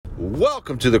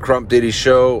Welcome to the Crump Diddy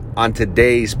Show. On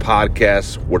today's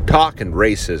podcast, we're talking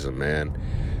racism, man.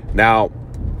 Now,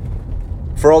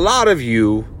 for a lot of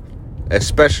you,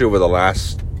 especially over the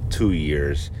last 2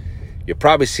 years, you've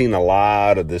probably seen a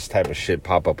lot of this type of shit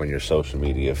pop up on your social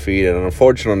media feed. And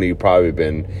unfortunately, you've probably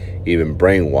been even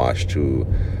brainwashed to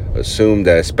assume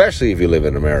that, especially if you live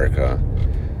in America,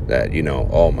 that, you know,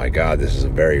 oh my God, this is a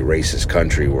very racist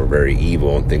country. We're very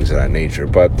evil and things of that nature.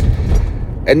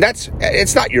 And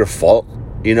it's not your fault,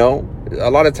 you know. A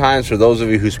lot of times, for those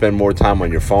of you who spend more time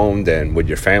on your phone than with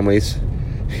your families,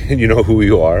 you know who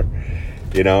you are,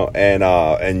 you know,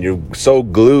 and you're so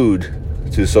glued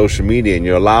to social media, and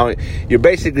you're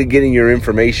basically getting your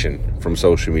information from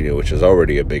social media, which is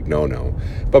already a big no-no.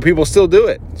 But people still do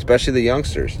it, especially the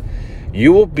youngsters.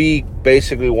 You will be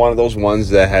basically one of those ones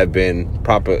that have been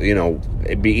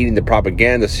be eating the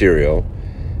propaganda cereal,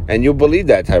 and you'll believe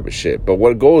that type of shit. But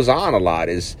what goes on a lot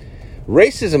is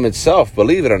racism itself,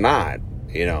 believe it or not,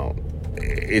 you know,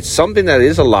 it's something that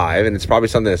is alive, and it's probably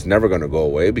something that's never going to go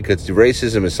away, because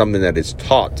racism is something that is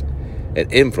taught and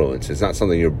influenced. It's not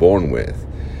something you're born with.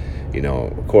 You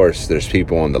know, of course, there's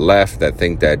people on the left that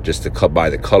think that just by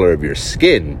the color of your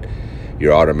skin,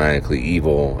 you're automatically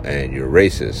evil and you're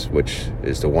racist, which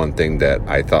is the one thing that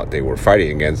I thought they were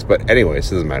fighting against. But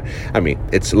anyways, it doesn't matter. I mean,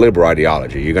 it's liberal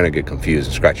ideology. You're going to get confused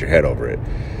and scratch your head over it.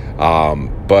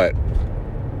 But,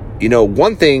 you know,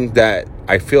 one thing that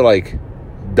I feel like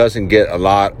doesn't get a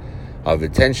lot of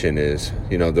attention is,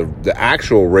 you know, the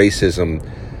actual racism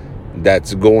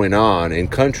that's going on in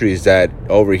countries that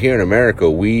over here in America,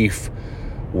 we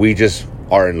just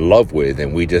are in love with,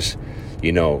 and we just,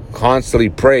 you know,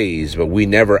 constantly praise, but we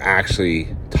never actually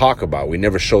talk about. We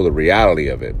never show the reality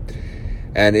of it.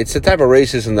 And it's the type of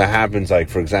racism that happens, like,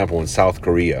 for example, in South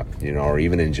Korea, you know, or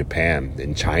even in Japan,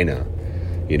 in China,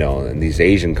 you know, in these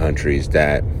Asian countries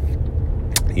that,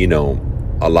 you know,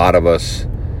 a lot of us,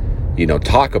 you know,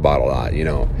 talk about a lot, you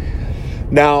know.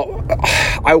 Now,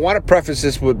 I want to preface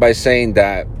this by saying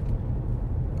that,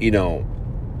 you know,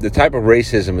 the type of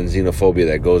racism and xenophobia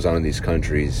that goes on in these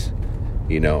countries,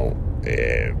 you know,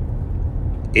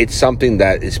 it's something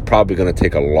that is probably going to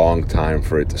take a long time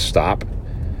for it to stop.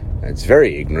 It's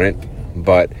very ignorant,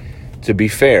 but to be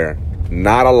fair,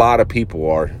 not a lot of people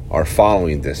are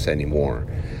following this anymore.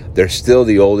 There's still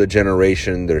the older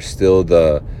generation. There's still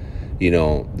the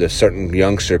certain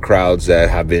youngster crowds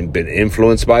that have been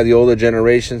influenced by the older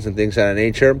generations and things of that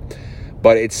nature.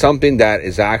 But it's something that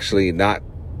is actually not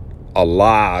a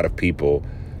lot of people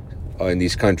in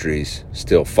these countries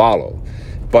still follow.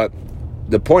 But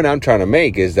the point I'm trying to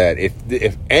make is that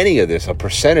if any of this, a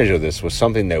percentage of this, was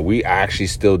something that we actually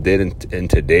still did in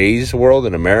today's world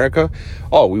in America,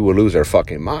 we would lose our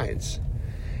fucking minds,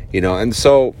 you know. And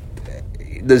so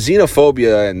the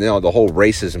xenophobia and, you know, the whole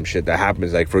racism shit that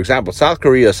happens, like, for example, South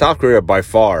Korea by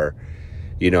far,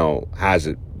 you know, has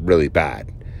it really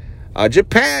bad.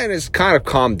 Japan has kind of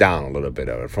calmed down a little bit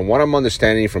of it, from what I'm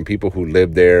understanding from people who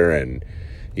live there, and,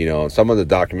 you know, some of the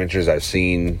documentaries I've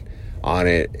seen on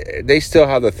it. They still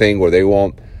have the thing where they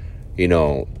won't, you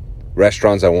know,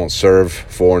 restaurants that won't serve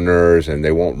foreigners, and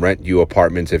they won't rent you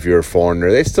apartments if you're a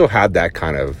foreigner. They still have that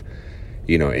kind of,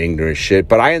 you know, ignorant shit.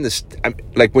 But I understand,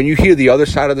 like, when you hear the other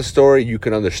side of the story, you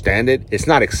can understand it. It's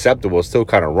not acceptable. It's still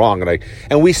kind of wrong.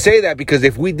 And we say that because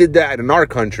if we did that in our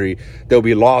country, there'll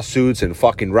be lawsuits and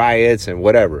fucking riots and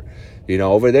whatever. You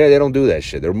know, over there, they don't do that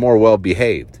shit. They're more well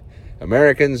behaved.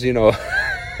 Americans, you know,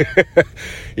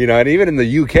 you know, and even in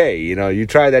the UK, you know, you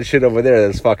try that shit over there,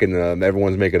 that's fucking,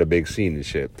 everyone's making a big scene and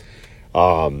shit.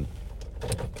 And,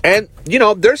 you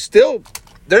know, there's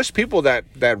people that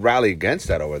rally against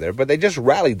that over there, but they just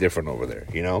rally different over there,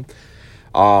 you know?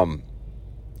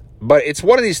 But it's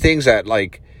one of these things that,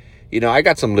 like, you know, I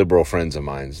got some liberal friends of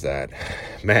mine that,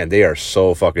 man, they are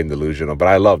so fucking delusional, but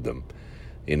I love them.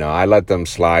 You know, I let them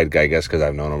slide, I guess, because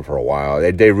I've known them for a while.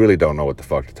 They really don't know what the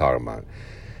fuck they're talking about,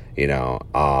 you know?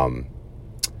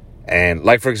 And,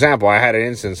 like, for example, I had an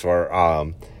instance where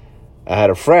I had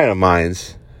a friend of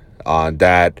mine's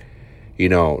that, you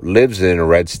know, lives in a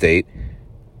red state.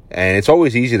 And it's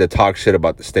always easy to talk shit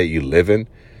about the state you live in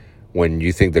when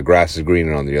you think the grass is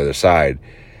greener on the other side.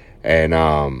 And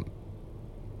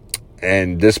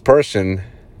this person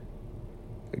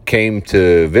came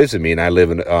to visit me, and I live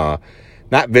in,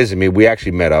 not visit me, we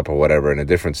actually met up or whatever in a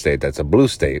different state that's a blue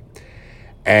state.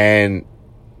 And,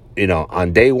 you know,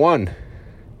 on day one,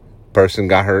 person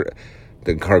got her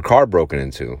car broken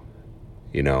into,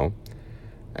 you know.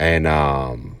 And,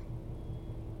 I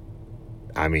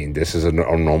mean, this is a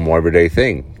normal everyday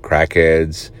thing.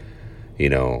 Crackheads, you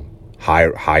know,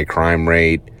 high crime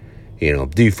rate, you know,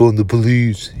 defund the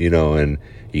police, you know, and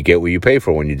You get what you pay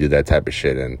for when you do that type of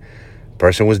shit. And the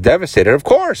person was devastated. Of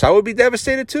course, I would be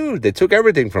devastated too. They took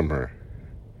everything from her.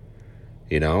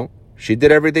 You know, she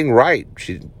did everything right.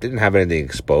 She didn't have anything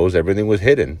exposed. Everything was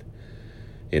hidden.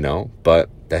 You know, but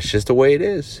that's just the way it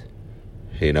is.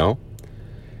 You know,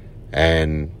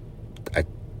 and I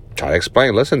try to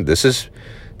explain. Listen, this is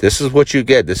what you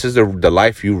get. This is the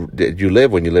life you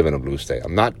live when you live in a blue state.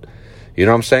 I'm not, you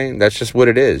know what I'm saying? That's just what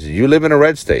it is. You live in a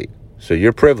red state, so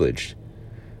you're privileged.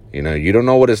 You know, you don't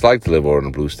know what it's like to live over in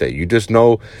a blue state. You just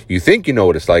know, you think you know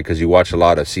what it's like because you watch a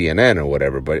lot of CNN or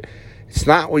whatever, but it's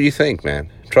not what you think,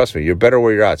 man. Trust me, you're better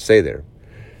where you're at. Stay there.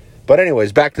 But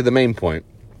anyways, back to the main point.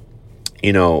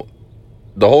 You know,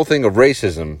 the whole thing of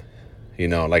racism, you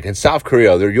know, like in South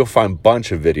Korea, you'll find a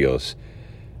bunch of videos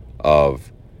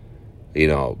of, you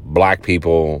know, black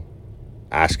people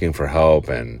asking for help.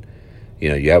 And, you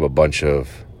know, you have a bunch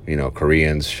of, you know,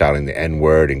 Koreans shouting the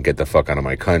N-word and get the fuck out of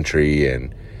my country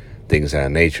and things of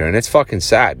that nature. And it's fucking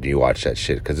sad you watch that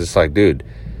shit because it's like, dude,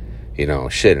 you know,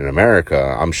 shit, in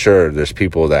America, I'm sure there's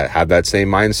people that have that same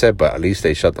mindset, but at least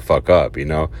they shut the fuck up, you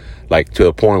know, like to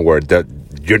a point where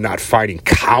you're not fighting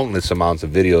countless amounts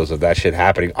of videos of that shit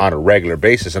happening on a regular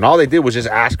basis. And all they did was just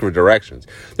ask for directions.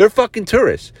 They're fucking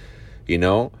tourists, you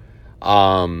know,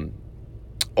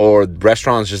 or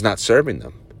restaurants just not serving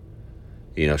them,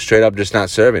 you know, straight up just not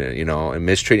serving it, you know, and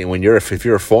mistreating. If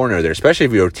you're a foreigner there, especially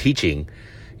if you're teaching,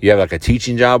 you have like a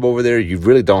teaching job over there, you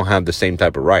really don't have the same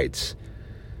type of rights.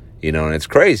 You know, and it's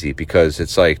crazy because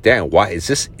it's like, damn, why is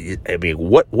this? I mean,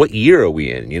 what year are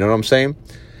we in? You know what I'm saying?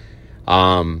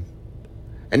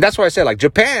 And that's why I said, like,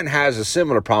 Japan has a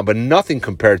similar problem, but nothing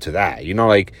compared to that. You know,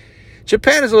 like,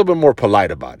 Japan is a little bit more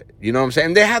polite about it. You know what I'm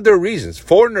saying? They have their reasons.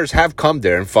 Foreigners have come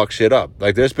there and fucked shit up.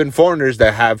 Like, there's been foreigners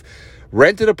that have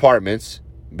rented apartments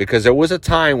because there was a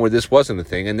time where this wasn't a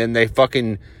thing, and then they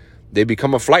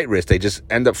become a flight risk. They just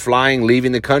end up flying,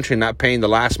 leaving the country, not paying the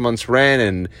last month's rent,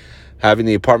 and having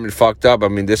the apartment fucked up. I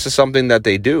mean, this is something that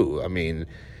they do. I mean,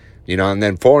 you know, and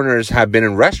then foreigners have been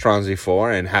in restaurants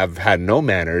before and have had no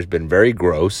manners, been very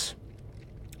gross,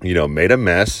 you know, made a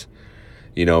mess,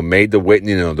 you know, made the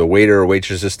waiter or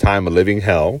waitress's time a living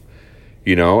hell,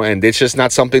 you know, and it's just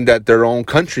not something that their own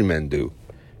countrymen do.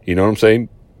 You know what I'm saying?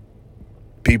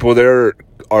 People there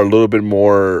are a little bit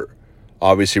more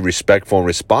obviously respectful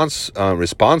and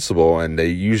responsible, and they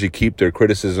usually keep their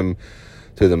criticism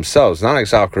to themselves. Not like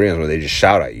South Koreans where they just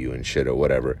shout at you and shit or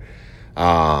whatever.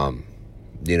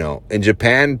 You know, in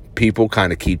Japan, people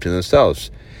kind of keep to themselves.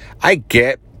 I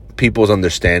get people's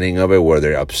understanding of it where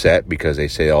they're upset because they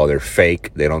say, oh, they're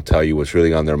fake. They don't tell you what's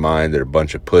really on their mind. They're a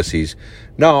bunch of pussies.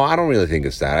 No, I don't really think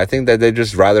it's that. I think that they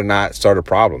just rather not start a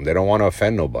problem. They don't want to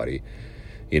offend nobody,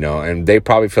 you know, and they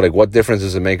probably feel like, what difference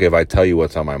does it make if I tell you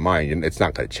what's on my mind? It's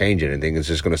not going to change anything. It's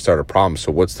just going to start a problem.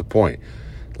 So what's the point?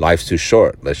 Life's too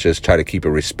short. Let's just try to keep it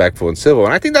respectful and civil.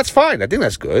 And I think that's fine. I think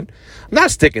that's good. I'm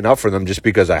not sticking up for them just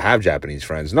because I have Japanese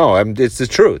friends. No, it's the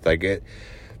truth. Like,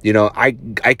 you know, I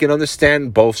can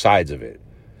understand both sides of it,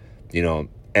 you know,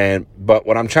 but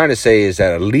what I'm trying to say is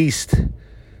that at least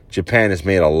Japan has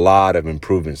made a lot of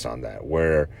improvements on that,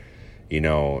 where, you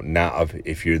know, now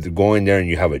if you're going there and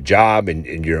you have a job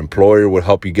and your employer will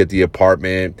help you get the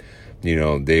apartment, you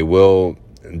know, they will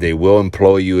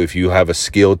employ you if you have a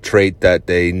skilled trait that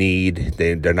they need.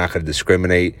 They're not going to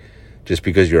discriminate just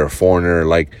because you're a foreigner.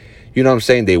 Like, you know what I'm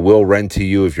saying? They will rent to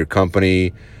you if your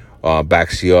company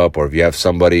backs you up, or if you have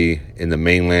somebody in the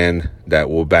mainland that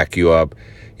will back you up.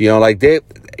 You know, like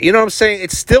you know what I'm saying?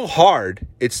 It's still hard.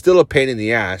 It's still a pain in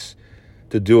the ass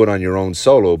to do it on your own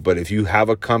solo. But if you have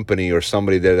a company or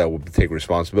somebody there that will take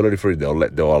responsibility for you,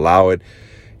 they'll allow it,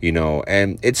 you know,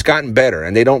 and it's gotten better.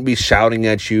 And they don't be shouting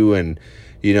at you and,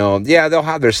 you know, yeah, they'll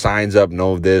have their signs up,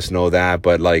 no this, no that,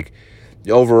 but like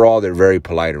overall, they're very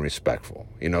polite and respectful,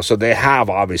 you know, so they have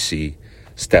obviously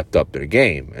stepped up their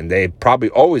game, and they probably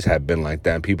always have been like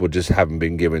that. And people just haven't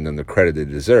been giving them the credit they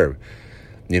deserve.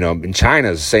 You know, in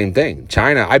China, it's the same thing.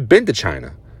 China, I've been to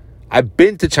China.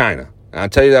 And I'll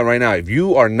tell you that right now. If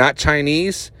you are not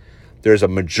Chinese, there's a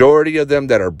majority of them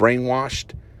that are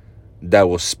brainwashed, that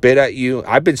will spit at you.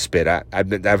 I've been spit at.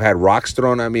 I've had rocks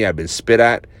thrown at me. I've been spit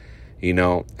at. You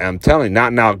know, and I'm telling you,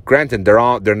 now, granted,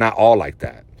 they're not all like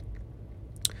that.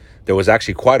 There was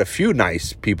actually quite a few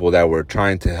nice people that were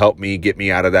trying to help me, get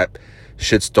me out of that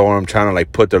shitstorm, trying to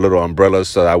like put their little umbrellas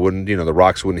so that I wouldn't, you know, the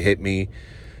rocks wouldn't hit me.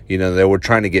 You know, they were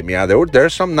trying to get me out.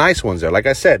 There's some nice ones there. Like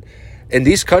I said, in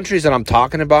these countries that I'm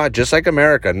talking about, just like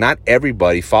America, not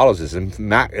everybody follows this.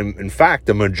 In fact,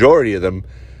 the majority of them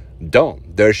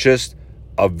don't. There's just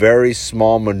a very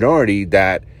small minority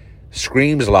that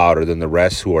screams louder than the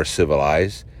rest who are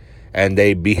civilized, and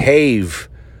they behave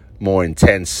more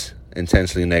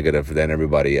intensely negative than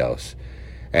everybody else.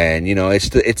 And, you know, it's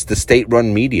the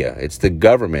state-run media. It's the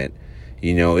government.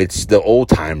 You know, it's the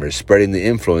old-timers spreading the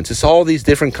influence. It's all these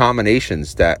different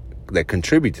combinations that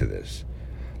contribute to this,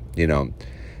 you know.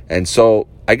 And so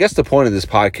I guess the point of this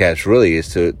podcast really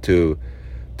is to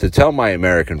tell my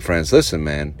American friends, listen,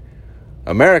 man,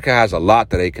 America has a lot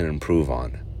that they can improve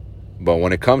on. But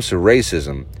when it comes to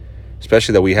racism,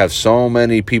 especially that we have so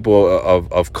many people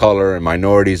of color and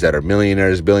minorities that are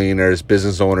millionaires, billionaires,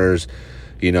 business owners,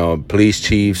 you know, police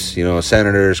chiefs, you know,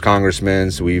 senators, congressmen.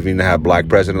 We even have black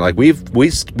president. Like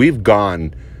we've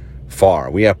gone far.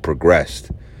 We have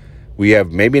progressed. We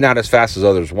have maybe not as fast as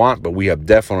others want, but we have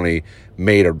definitely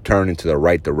made a turn into the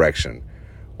right direction,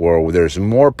 where there's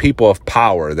more people of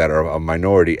power that are a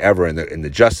minority ever in the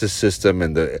justice system,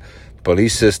 in the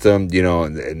police system, you know,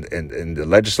 in the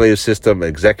legislative system,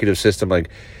 executive system, like,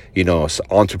 you know,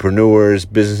 entrepreneurs,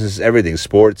 businesses, everything,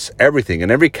 sports, everything.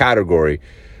 In every category,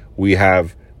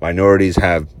 minorities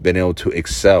have been able to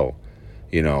excel,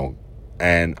 you know,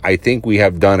 and I think we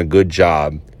have done a good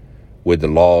job with the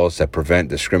laws that prevent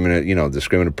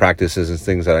discriminative practices and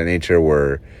things of that nature,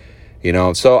 where, you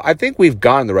know, so I think we've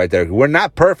gone the right direction. We're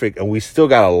not perfect, and we still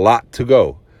got a lot to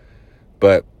go.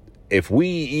 But if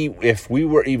we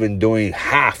were even doing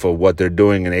half of what they're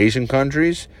doing in Asian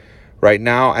countries right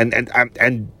now,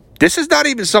 and this is not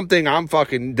even something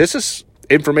this is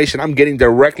information I'm getting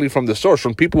directly from the source,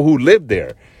 from people who live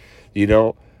there, you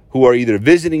know, who are either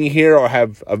visiting here or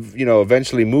have, you know,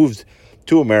 eventually moved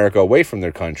to America away from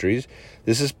their countries.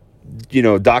 This is, you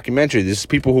know, documentary. This is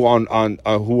people who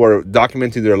who are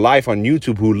documenting their life on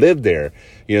YouTube who live there.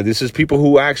 You know, this is people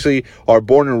who actually are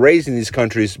born and raised in these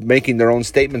countries, making their own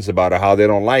statements about how they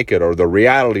don't like it or the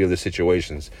reality of the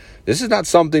situations. This is not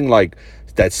something like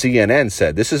that CNN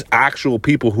said. This is actual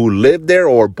people who live there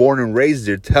or are born and raised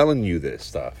there telling you this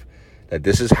stuff, that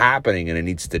this is happening and it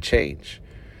needs to change.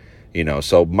 You know,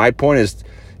 so my point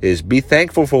is be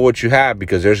thankful for what you have,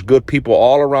 because there's good people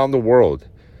all around the world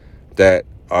that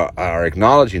are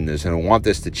acknowledging this and want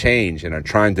this to change and are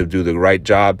trying to do the right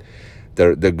job,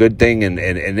 the good thing, and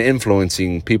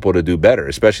influencing people to do better,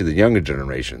 especially the younger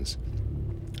generations.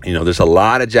 You know, there's a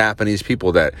lot of Japanese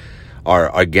people that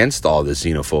are against all this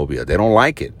xenophobia. They don't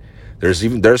like it.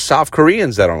 There's South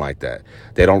Koreans that don't like that.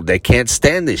 They can't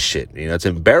stand this shit. You know, it's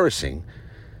embarrassing.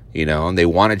 You know, and they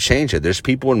want to change it. There's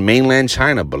people in mainland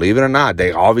China, believe it or not.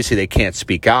 They can't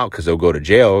speak out because they'll go to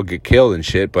jail, get killed and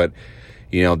shit. But,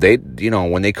 you know,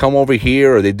 when they come over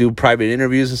here or they do private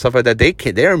interviews and stuff like that,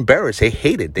 they're embarrassed. They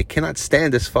hate it. They cannot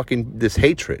stand this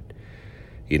hatred,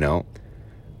 you know.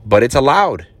 But it's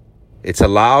allowed. It's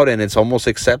allowed, and it's almost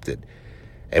accepted.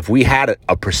 If we had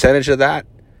a percentage of that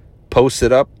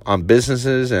posted up on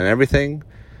businesses and everything,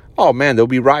 oh man, there'll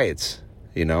be riots,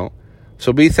 you know.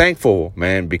 So be thankful,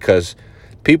 man, because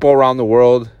people around the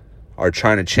world are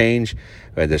trying to change.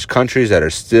 There's countries that are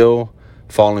still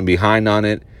falling behind on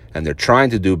it, and they're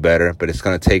trying to do better, but it's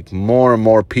going to take more and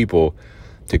more people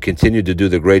to continue to do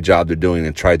the great job they're doing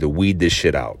and try to weed this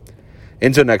shit out.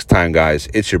 Until next time, guys,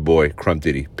 it's your boy, Crump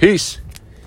Diddy. Peace.